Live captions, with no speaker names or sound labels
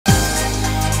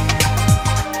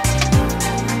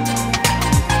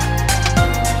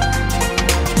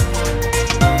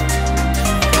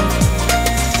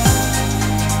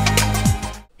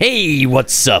Hey,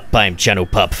 what's up? I'm Channel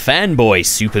Pup Fanboy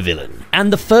Supervillain,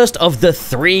 and the first of the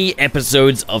 3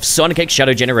 episodes of Sonic X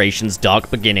Shadow Generations Dark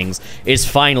Beginnings is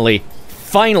finally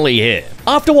here.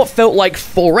 After what felt like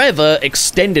forever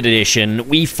extended edition,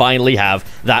 we finally have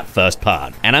that first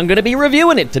part, and I'm gonna be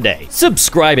reviewing it today.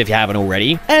 Subscribe if you haven't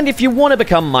already, and if you want to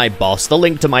become my boss, the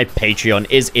link to my Patreon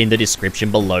is in the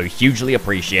description below. Hugely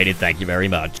appreciated, thank you very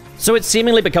much. So it's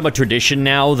seemingly become a tradition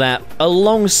now that,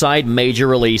 alongside major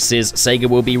releases, Sega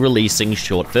will be releasing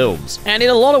short films. And in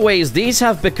a lot of ways, these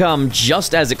have become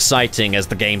just as exciting as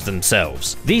the games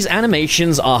themselves. These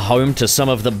animations are home to some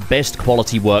of the best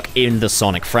quality work in the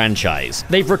Sonic franchise.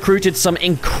 They've recruited some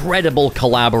incredible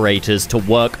collaborators to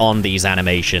work on these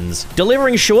animations,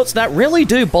 delivering shorts that really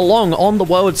do belong on the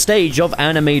world stage of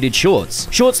animated shorts.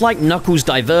 Shorts like Knuckles'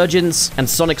 Divergence and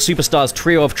Sonic Superstar's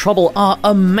Trio of Trouble are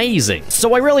amazing,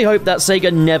 so I really hope that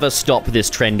Sega never stop this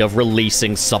trend of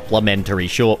releasing supplementary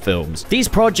short films. These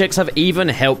projects have even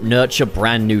helped nurture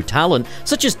brand new talent,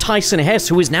 such as Tyson Hess,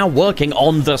 who is now working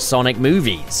on the Sonic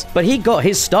movies. But he got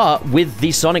his start with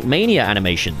the Sonic Mania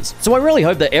animations, so I really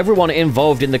hope that everyone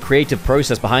involved in the creative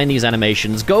process behind these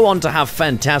animations go on to have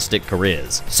fantastic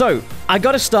careers. So, I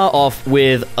gotta start off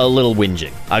with a little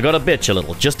whinging. I gotta bitch a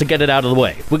little, just to get it out of the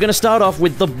way. We're gonna start off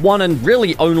with the one and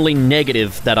really only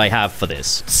negative that I have for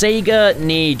this. Sega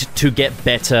need to get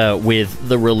better with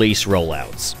the release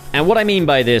rollouts. And what I mean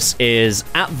by this is,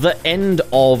 at the end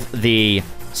of the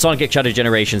Sonic X Shadow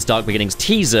Generations Dark Beginnings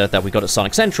teaser that we got at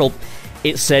Sonic Central,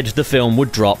 it said the film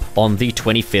would drop on the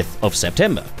 25th of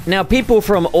September. Now, people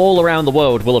from all around the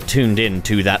world will have tuned in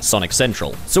to that Sonic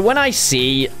Central. So when I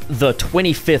see the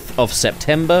 25th of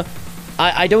September,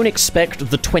 I don't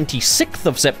expect the 26th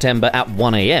of September at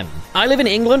 1 AM. I live in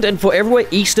England, and for everywhere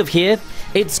east of here,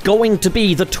 it's going to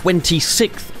be the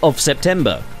 26th of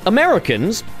September.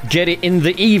 Americans get it in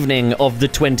the evening of the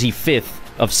 25th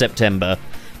of September,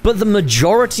 but the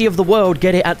majority of the world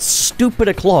get it at stupid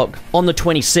o'clock on the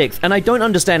 26th, and I don't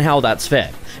understand how that's fair.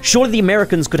 Surely the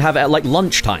Americans could have it at like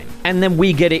lunchtime, and then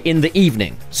we get it in the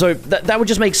evening. So that would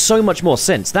just make so much more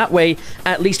sense. That way,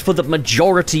 at least for the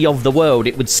majority of the world,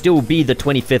 it would still be the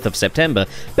 25th of September.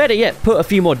 Better yet, put a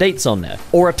few more dates on there,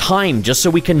 or a time, just so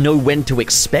we can know when to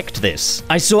expect this.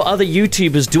 I saw other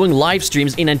YouTubers doing live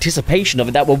streams in anticipation of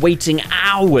it that were waiting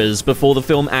hours before the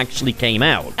film actually came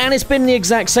out. And it's been the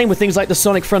exact same with things like the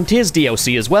Sonic Frontiers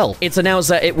DLC as well. It's announced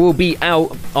that it will be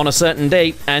out on a certain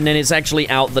date, and then it's actually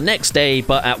out the next day,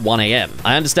 but at 1 AM.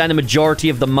 I understand the majority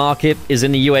of the market is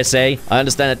in the USA. I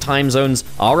understand that time zones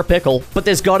are a pickle, but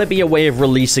there's got to be a way of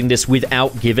releasing this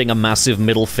without giving a massive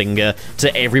middle finger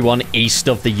to everyone east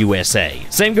of the USA.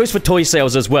 Same goes for toy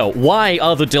sales as well. Why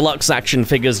are the deluxe action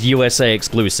figures USA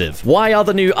exclusive? Why are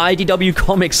the new IDW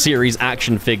Comics series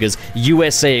action figures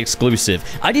USA exclusive?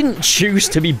 I didn't choose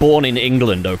to be born in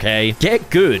England, okay? Get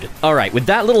good. Alright, with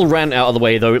that little rant out of the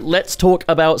way though, let's talk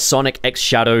about Sonic X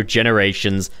Shadow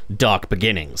Generations Dark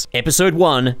Beginnings. Episode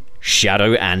 1,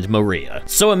 Shadow and Maria.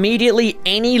 So immediately,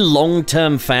 any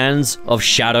long-term fans of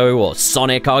Shadow or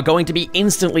Sonic are going to be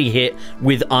instantly hit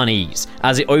with unease,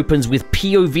 as it opens with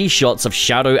POV shots of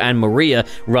Shadow and Maria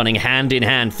running hand in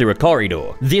hand through a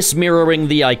corridor. This mirroring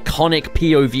the iconic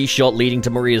POV shot leading to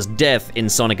Maria's death in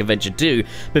Sonic Adventure 2,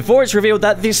 before it's revealed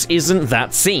that this isn't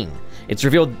that scene. It's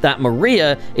revealed that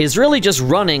Maria is really just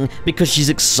running because she's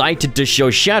excited to show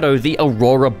Shadow the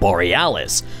Aurora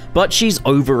Borealis, but she's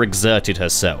overexerted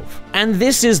herself. And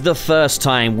this is the first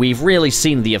time we've really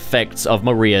seen the effects of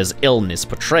Maria's illness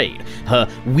portrayed, her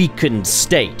weakened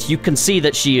state. You can see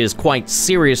that she is quite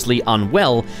seriously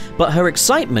unwell, but her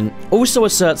excitement also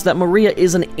asserts that Maria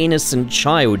is an innocent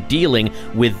child dealing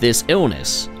with this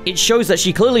illness. It shows that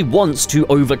she clearly wants to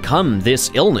overcome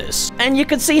this illness. And you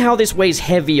can see how this weighs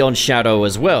heavy on Shadow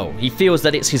as well. He feels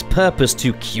that it's his purpose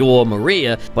to cure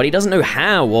Maria, but he doesn't know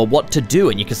how or what to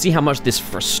do, and you can see how much this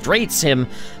frustrates him,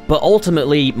 but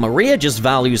ultimately, Maria just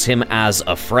values him as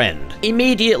a friend.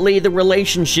 Immediately, the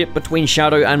relationship between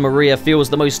Shadow and Maria feels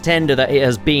the most tender that it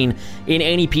has been in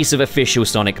any piece of official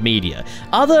Sonic media.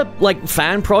 Other,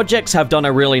 fan projects have done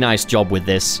a really nice job with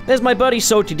this. There's my buddy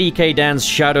Salty DK Dan's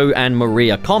Shadow and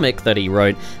Maria comic that he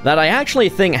wrote that I actually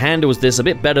think handles this a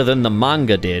bit better than the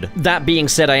manga did. That being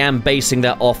said, I am basing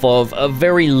that off of a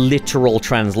very literal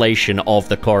translation of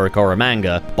the Korokoro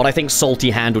manga, but I think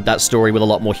Salty handled that story with a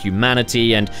lot more more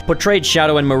humanity and portrayed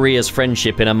Shadow and Maria's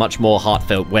friendship in a much more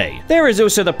heartfelt way. There is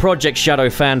also the Project Shadow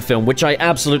fan film, which I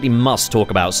absolutely must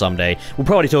talk about someday. We'll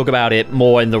probably talk about it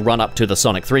more in the run-up to the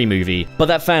Sonic 3 movie, but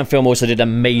that fan film also did an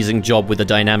amazing job with the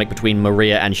dynamic between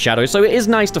Maria and Shadow, so it is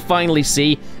nice to finally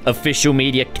see official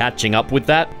media catching up with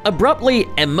that. Abruptly,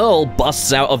 Emerl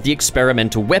busts out of the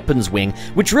experimental weapons wing,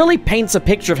 which really paints a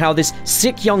picture of how this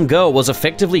sick young girl was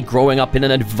effectively growing up in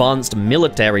an advanced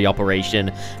military operation,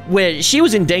 where she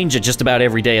was in danger just about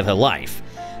every day of her life.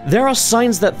 There are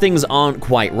signs that things aren't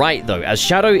quite right, though, as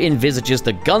Shadow envisages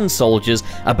the gun soldiers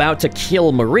about to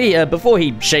kill Maria before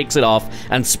he shakes it off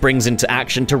and springs into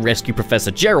action to rescue Professor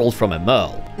Gerald from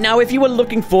Emerl. Now, if you were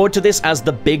looking forward to this as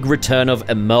the big return of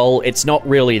Emerl, it's not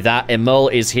really that.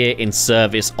 Emerl is here in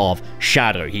service of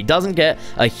Shadow. He doesn't get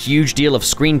a huge deal of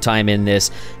screen time in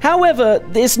this. However,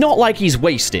 it's not like he's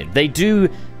wasted. They do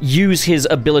use his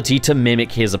ability to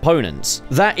mimic his opponents.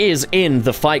 That is in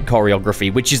the fight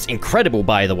choreography, which is incredible,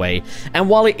 by the way, and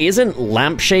while it isn't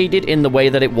lampshaded in the way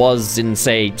that it was in,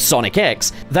 say, Sonic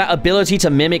X, that ability to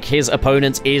mimic his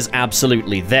opponents is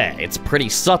absolutely there. It's pretty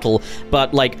subtle,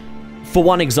 but like, for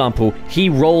one example, he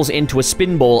rolls into a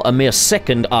spinball a mere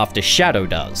second after Shadow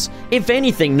does. If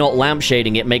anything, not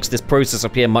lampshading it makes this process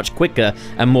appear much quicker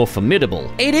and more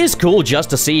formidable. It is cool just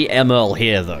to see Emerl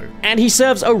here, though. And he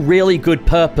serves a really good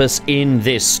purpose in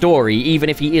this story, even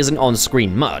if he isn't on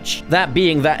screen much. That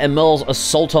being that Emerl's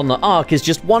assault on the Ark is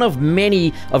just one of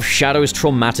many of Shadow's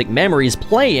traumatic memories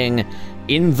playing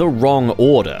in the wrong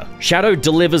order. Shadow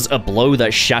delivers a blow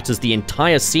that shatters the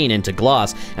entire scene into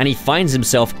glass, and he finds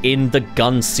himself in the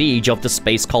gun siege of the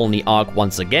space colony Ark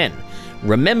once again,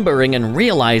 remembering and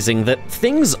realizing that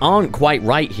things aren't quite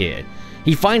right here.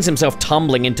 He finds himself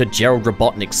tumbling into Gerald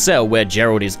Robotnik's cell, where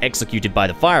Gerald is executed by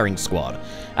the firing squad.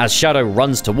 As Shadow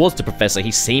runs towards the professor,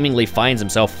 he seemingly finds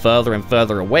himself further and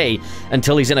further away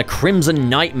until he's in a crimson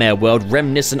nightmare world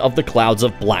reminiscent of the clouds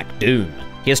of Black Doom.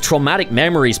 He has traumatic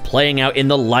memories playing out in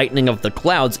the lightning of the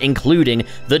clouds, including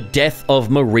the death of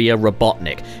Maria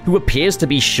Robotnik, who appears to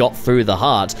be shot through the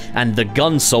heart, and the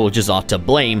gun soldiers are to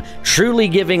blame, truly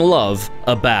giving love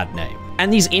a bad name.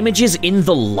 And these images in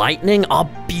the lightning are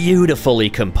beautifully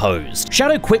composed.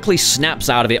 Shadow quickly snaps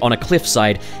out of it on a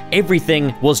cliffside.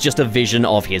 Everything was just a vision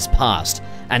of his past.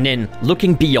 And then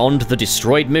looking beyond the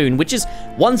destroyed moon, which is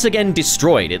once again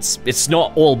destroyed. It's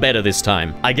not all better this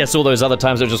time. I guess all those other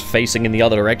times they're just facing in the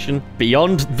other direction.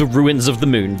 Beyond the ruins of the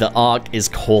moon, the Ark is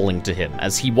calling to him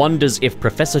as he wonders if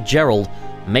Professor Gerald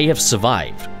may have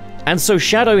survived. And so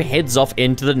Shadow heads off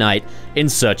into the night in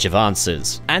search of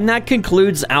answers. And that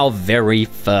concludes our very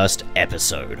first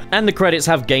episode. And the credits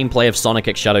have gameplay of Sonic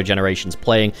X Shadow Generations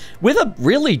playing with a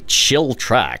really chill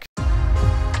track.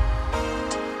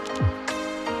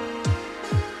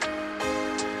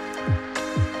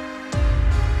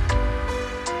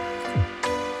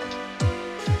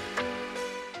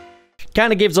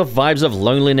 Kinda gives off vibes of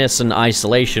loneliness and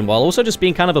isolation while also just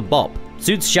being kind of a bop.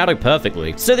 Suits Shadow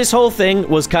perfectly. So this whole thing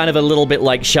was kind of a little bit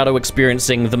like Shadow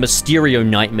experiencing the Mysterio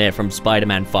nightmare from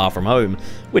Spider-Man Far From Home,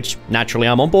 which naturally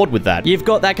I'm on board with that. You've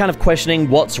got that kind of questioning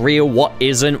what's real, what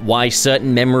isn't, why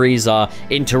certain memories are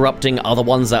interrupting other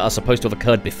ones that are supposed to have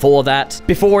occurred before that,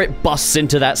 before it busts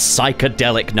into that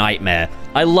psychedelic nightmare.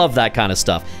 I love that kind of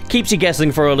stuff. Keeps you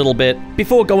guessing for a little bit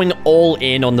before going all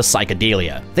in on the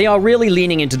psychedelia. They are really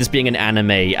leaning into this being an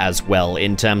anime as well,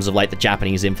 in terms of like the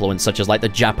Japanese influence, such as like the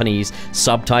Japanese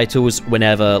subtitles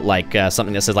whenever like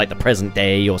something that says like the present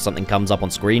day or something comes up on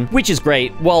screen, which is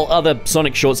great. While other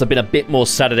Sonic shorts have been a bit more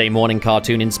Saturday morning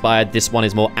cartoon inspired, this one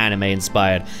is more anime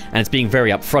inspired, and it's being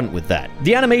very upfront with that.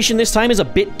 The animation this time is a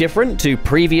bit different to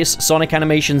previous Sonic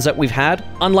animations that we've had.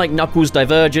 Unlike Knuckles'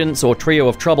 Divergence or Trio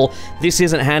of Trouble, this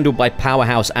isn't handled by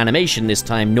Powerhouse Animation this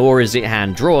time, nor is it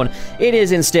hand-drawn. It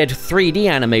is instead 3D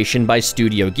animation by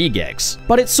Studio Gigex.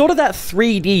 But it's sort of that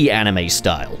 3D anime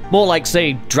style, more like,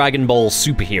 say, Dragon Ball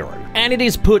Superhero. And it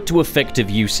is put to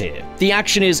effective use here. The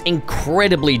action is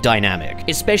incredibly dynamic,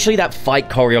 especially that fight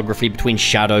choreography between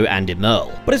Shadow and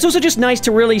Emerl. But it's also just nice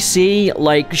to really see,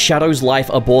 like, Shadow's life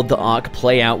aboard the Ark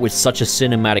play out with such a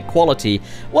cinematic quality.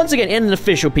 Once again, in an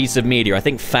official piece of media, I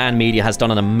think fan media has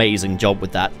done an amazing job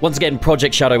with that. Once again,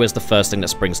 Project Shadow is the first thing that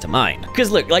springs to mind.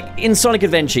 Because look, like, in Sonic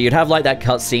Adventure, you'd have, like, that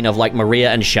cutscene of, like,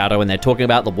 Maria and Shadow, and they're talking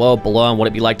about the world below and what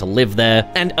it'd be like to live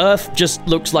there, and Earth just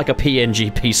looks like a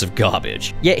PNG piece of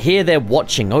garbage. Yet here they're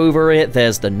watching over it,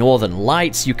 there's the northern and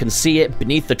lights, you can see it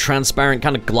beneath the transparent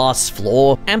kind of glass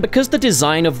floor. And because the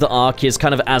design of the Ark is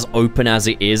kind of as open as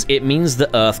it is, it means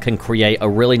the Earth can create a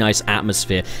really nice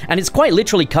atmosphere. And it's quite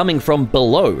literally coming from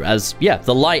below, as, yeah,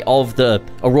 the light of the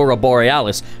Aurora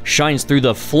Borealis shines through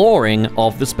the flooring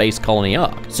of the Space Colony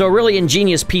Ark. So a really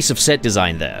ingenious piece of set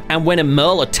design there. And when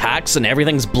Merle attacks and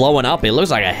everything's blowing up, it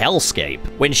looks like a hellscape.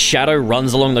 When Shadow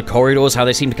runs along the corridors, how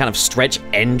they seem to kind of stretch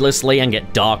endlessly and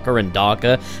get darker and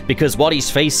darker, because what he's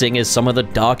facing is some of the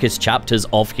darkest chapters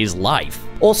of his life.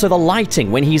 Also, the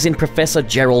lighting when he's in Professor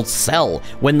Gerald's cell,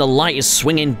 when the light is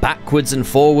swinging backwards and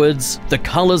forwards. The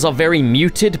colors are very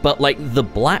muted, but like the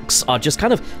blacks are just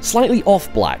kind of slightly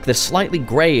off black. They're slightly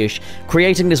grayish,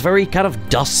 creating this very kind of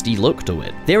dusty look to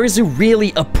it. There is a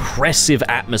really oppressive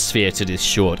atmosphere to this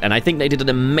short, and I think they did an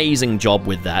amazing job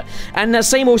with that. And the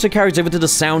same also carries over to the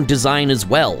sound design as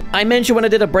well. I mentioned when I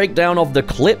did a breakdown of the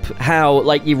clip, how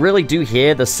like you really do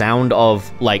hear the sound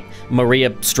of like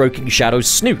Maria stroking Shadow's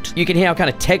snoot. You can hear how kind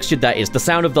of textured that is, the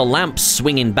sound of the lamps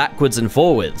swinging backwards and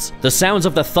forwards, the sounds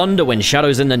of the thunder when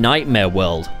Shadow's in the nightmare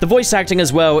world. The voice acting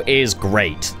as well is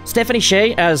great. Stephanie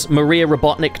Shea as Maria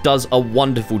Robotnik does a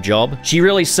wonderful job. She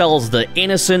really sells the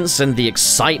innocence and the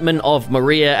excitement of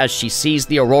Maria as she sees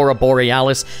the Aurora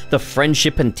Borealis, the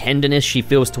friendship and tenderness she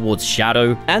feels towards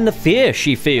Shadow, and the fear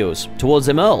she feels towards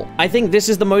Emerl. I think this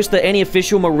is the most that any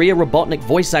official Maria Robotnik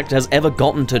voice actor has ever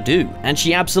gotten to do, and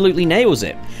she absolutely nails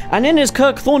it. And then there's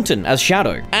Kirk Thornton as Shadow.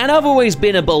 And I've always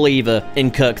been a believer in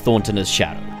Kirk Thornton as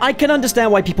Shadow. I can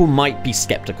understand why people might be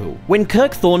skeptical. When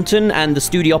Kirk Thornton and the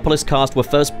Studiopolis cast were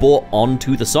first brought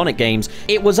onto the Sonic games,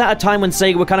 it was at a time when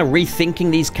Sega were kind of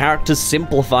rethinking these characters,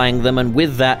 simplifying them, and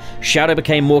with that, Shadow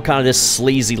became more kind of this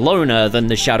sleazy loner than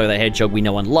the Shadow the Hedgehog we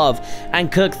know and love,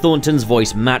 and Kirk Thornton's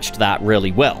voice matched that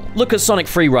really well. Look at Sonic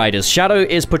Free Riders. Shadow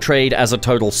is portrayed as a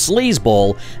total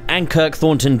sleazeball, and Kirk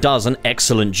Thornton does an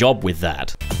excellent job with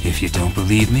that. If you don't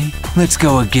believe me, let's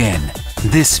go again.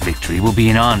 This victory will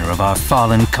be in honor of our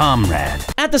fallen comrade.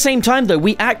 At the same time though,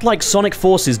 we act like Sonic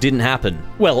Forces didn't happen.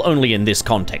 Well, only in this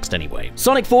context anyway.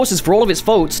 Sonic Forces, for all of its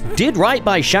faults, did right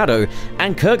by Shadow,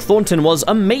 and Kirk Thornton was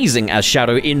amazing as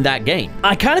Shadow in that game.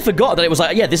 I kind of forgot that it was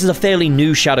like, yeah, this is a fairly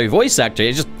new Shadow voice actor.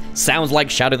 It just sounds like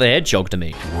Shadow the Hedgehog to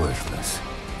me. Worthless.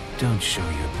 Don't show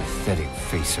your pathetic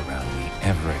face around me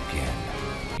ever again.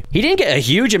 He didn't get a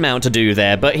huge amount to do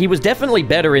there, but he was definitely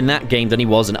better in that game than he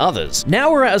was in others. Now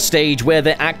we're at a stage where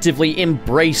they're actively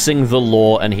embracing the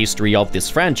lore and history of this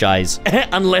franchise.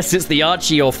 Unless it's the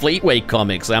Archie or Fleetway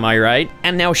comics, am I right?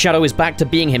 And now Shadow is back to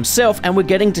being himself, and we're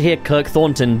getting to hear Kirk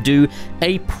Thornton do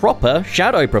a proper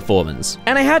Shadow performance.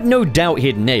 And I had no doubt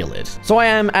he'd nail it. So I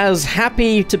am as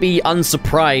happy to be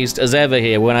unsurprised as ever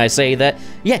here when I say that,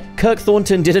 yeah, Kirk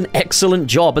Thornton did an excellent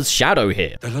job as Shadow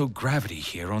here. The low gravity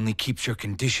here only keeps your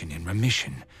condition in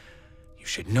remission. You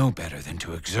should know better than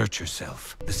to exert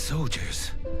yourself. The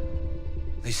soldiers,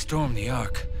 they storm the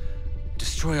Ark,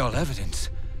 destroy all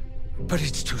evidence, but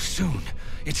it's too soon.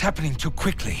 It's happening too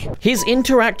quickly. His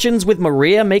interactions with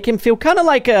Maria make him feel kind of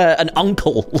like an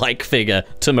uncle-like figure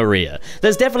to Maria.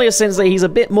 There's definitely a sense that he's a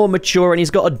bit more mature and he's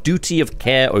got a duty of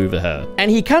care over her. And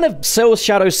he kind of sells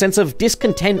Shadow's sense of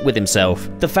discontent with himself,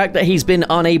 the fact that he's been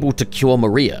unable to cure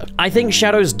Maria. I think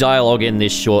Shadow's dialogue in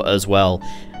this short as well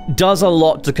does a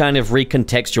lot to kind of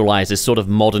recontextualize this sort of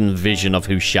modern vision of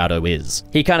who Shadow is.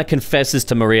 He kind of confesses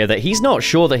to Maria that he's not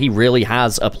sure that he really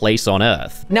has a place on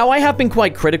Earth. Now, I have been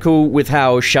quite critical with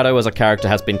how Shadow as a character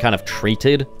has been kind of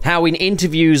treated. How in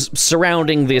interviews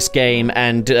surrounding this game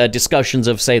and discussions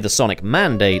of, say, the Sonic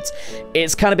mandates,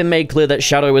 it's kind of been made clear that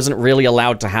Shadow isn't really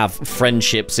allowed to have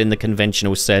friendships in the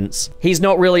conventional sense. He's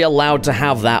not really allowed to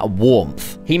have that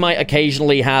warmth. He might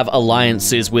occasionally have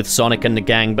alliances with Sonic and the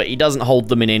gang, but he doesn't hold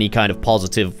them in any kind of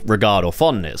positive regard or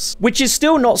fondness. Which is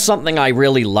still not something I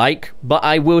really like, but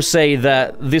I will say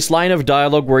that this line of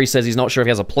dialogue where he says he's not sure if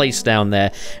he has a place down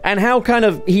there, and how kind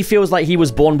of he feels like he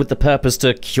was born with the purpose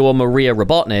to cure Maria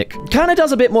Robotnik, kind of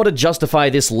does a bit more to justify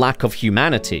this lack of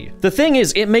humanity. The thing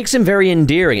is, it makes him very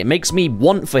endearing. It makes me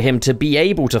want for him to be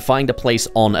able to find a place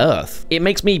on Earth. It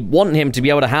makes me want him to be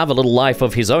able to have a little life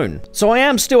of his own. So I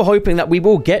am still hoping that we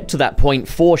will get to that point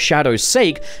for Shadow's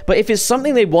sake, but if it's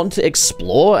something they want to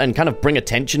explore and kind of bring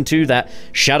attention to, that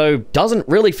Shadow doesn't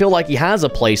really feel like he has a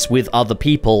place with other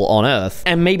people on Earth,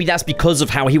 and maybe that's because of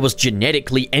how he was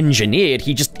genetically engineered,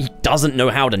 he doesn't know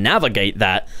how to navigate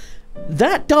that,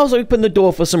 that does open the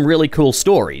door for some really cool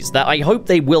stories that I hope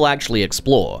they will actually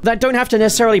explore, that don't have to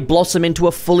necessarily blossom into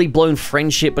a fully blown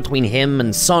friendship between him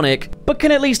and Sonic, but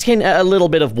can at least hint at a little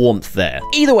bit of warmth there.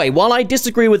 Either way, while I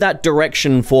disagree with that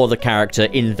direction for the character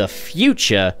in the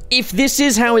future, if this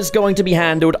is how it's going to be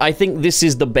handled, I think this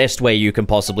is the best way you can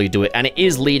possibly do it, and it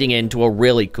is leading into a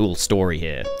really cool story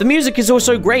here. The music is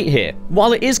also great here.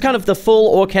 While it is kind of the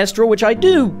full orchestral, which I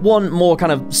do want more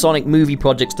kind of Sonic movie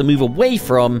projects to move away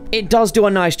from, it does do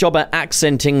a nice job at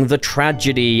accenting the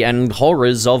tragedy and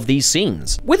horrors of these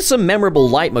scenes, with some memorable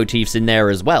leitmotifs in there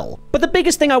as well. But the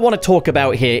biggest thing I want to talk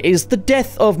about here is the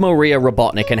death of Maria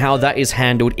Robotnik and how that is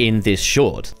handled in this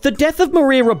short. The death of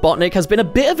Maria Robotnik has been a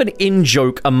bit of an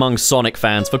in-joke among Sonic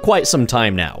fans for quite some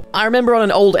time now. I remember on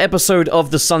an old episode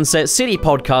of the Sunset City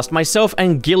podcast, myself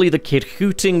and Gilly the Kid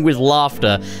hooting with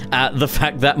laughter at the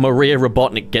fact that Maria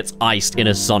Robotnik gets iced in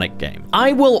a Sonic game.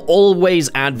 I will always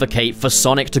advocate for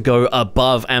Sonic to go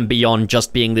above and beyond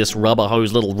just being this rubber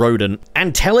hose little rodent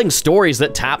and telling stories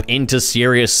that tap into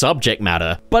serious subject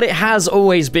matter, but it has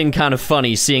always been kind of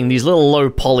funny seeing these little low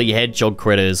poly hedgehog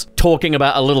critters talking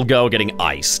about a little girl getting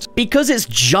iced, because it's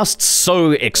just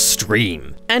so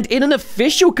extreme. And in an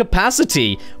official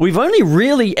capacity, we've only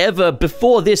really ever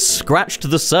before this scratched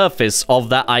the surface of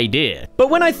that idea. But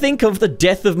when I think of the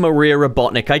death of Maria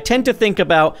Robotnik, I tend to think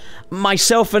about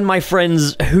myself and my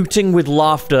friends hooting with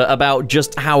laughter about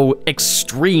just how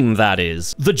extreme that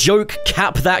is. The joke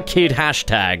 "Cap That Kid"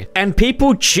 hashtag, and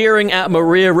people cheering at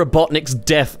Maria Robotnik's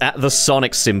death at the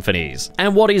Sonic Symphonies.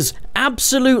 And what is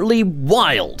absolutely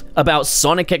wild about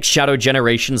Sonic X Shadow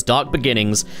Generations Dark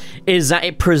Beginnings is that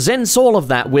it presents all of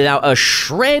that without a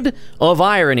shred of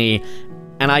irony,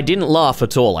 and I didn't laugh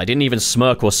at all. I didn't even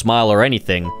smirk or smile or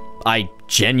anything. I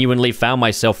genuinely found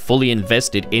myself fully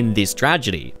invested in this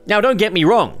tragedy. Now, don't get me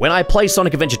wrong, when I play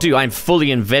Sonic Adventure 2, I'm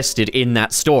fully invested in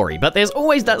that story, but there's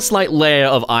always that slight layer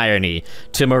of irony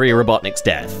to Maria Robotnik's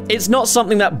death. It's not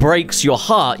something that breaks your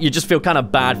heart, you just feel kind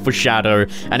of bad for Shadow,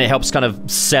 and it helps kind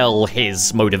of sell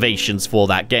his motivations for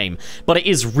that game, but it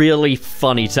is really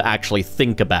funny to actually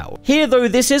think about. Here, though,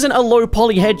 this isn't a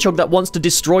low-poly hedgehog that wants to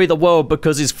destroy the world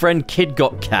because his friend Kid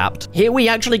got capped. Here we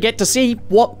actually get to see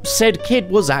what said Kid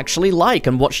was actually like,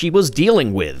 and what she was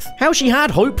dealing with. How she had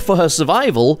hope for her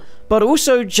survival, but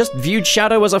also just viewed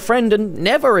Shadow as a friend and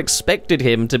never expected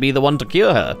him to be the one to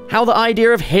cure her. How the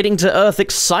idea of heading to Earth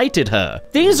excited her.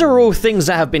 These are all things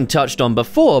that have been touched on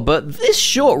before, but this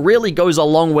short really goes a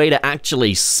long way to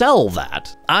actually sell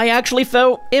that. I actually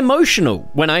felt emotional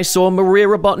when I saw Maria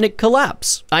Robotnik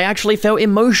collapse. I actually felt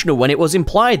emotional when it was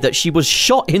implied that she was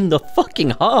shot in the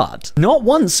fucking heart. Not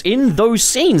once in those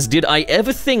scenes did I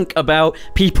ever think about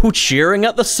people cheering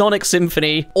at the Sonic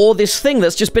Symphony, or this thing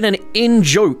that's just been an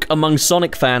in-joke among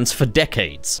Sonic fans for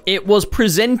decades. It was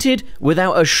presented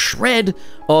without a shred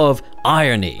of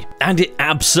irony, and it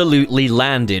absolutely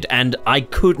landed, and I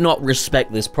could not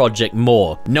respect this project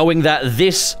more, knowing that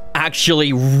this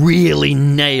actually really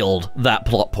nailed that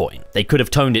plot point. They could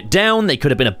have toned it down, they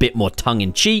could have been a bit more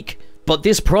tongue-in-cheek, but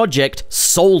this project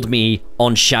sold me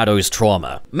on Shadow's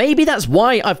trauma. Maybe that's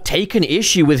why I've taken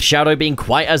issue with Shadow being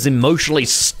quite as emotionally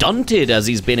stunted as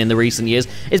he's been in the recent years,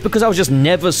 is because I was just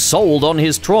never sold on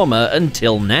his trauma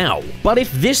until now. But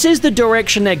if this is the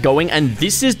direction they're going, and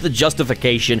this is the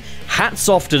justification, hats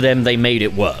off to them, they made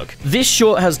it work. This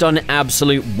short has done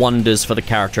absolute wonders for the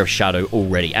character of Shadow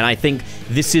already, and I think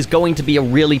this is going to be a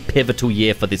really pivotal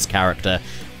year for this character.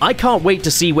 I can't wait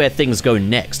to see where things go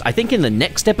next. I think in the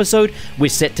next episode, we're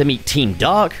set to meet Team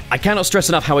Dark. I cannot stress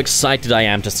enough how excited I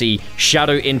am to see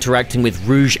Shadow interacting with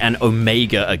Rouge and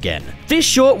Omega again. This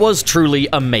short was truly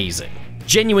amazing.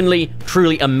 Genuinely,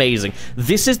 truly amazing.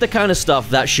 This is the kind of stuff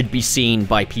that should be seen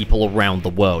by people around the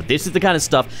world. This is the kind of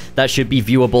stuff that should be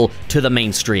viewable to the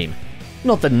mainstream.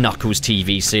 Not the Knuckles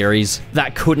TV series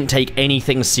that couldn't take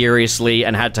anything seriously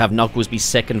and had to have Knuckles be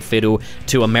second fiddle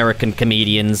to American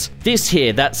comedians. This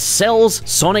here that sells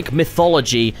Sonic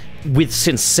mythology with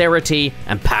sincerity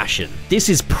and passion. This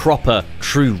is proper,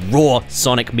 true, raw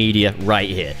Sonic media right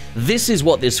here. This is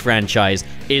what this franchise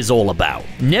is all about.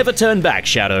 Never turn back,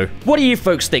 Shadow. What do you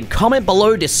folks think? Comment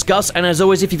below, discuss, and as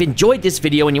always, if you've enjoyed this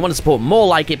video and you want to support more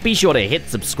like it, be sure to hit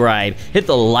subscribe, hit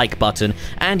the like button,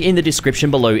 and in the description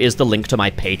below is the link to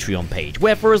my Patreon page,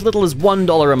 where for as little as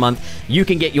 $1 a month, you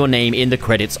can get your name in the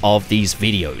credits of these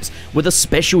videos, with a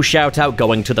special shout out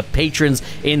going to the patrons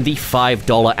in the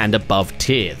 $5 and above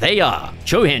tier. They are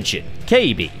Chohenshin,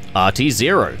 KB,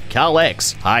 RT0, Carl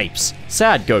X, Hypes,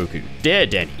 Sad Goku, Dare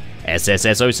Denny,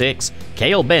 SSS06,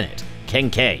 Kale Bennett, Ken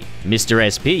K, Mr.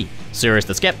 SP, Cyrus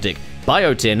the Skeptic,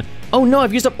 Biotin, Oh no,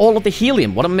 I've used up all of the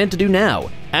helium. What am I meant to do now?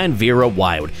 And Vera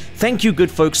Wild. Thank you,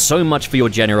 good folks, so much for your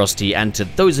generosity, and to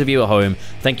those of you at home,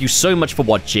 thank you so much for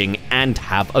watching, and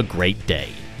have a great day.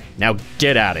 Now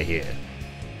get out of here.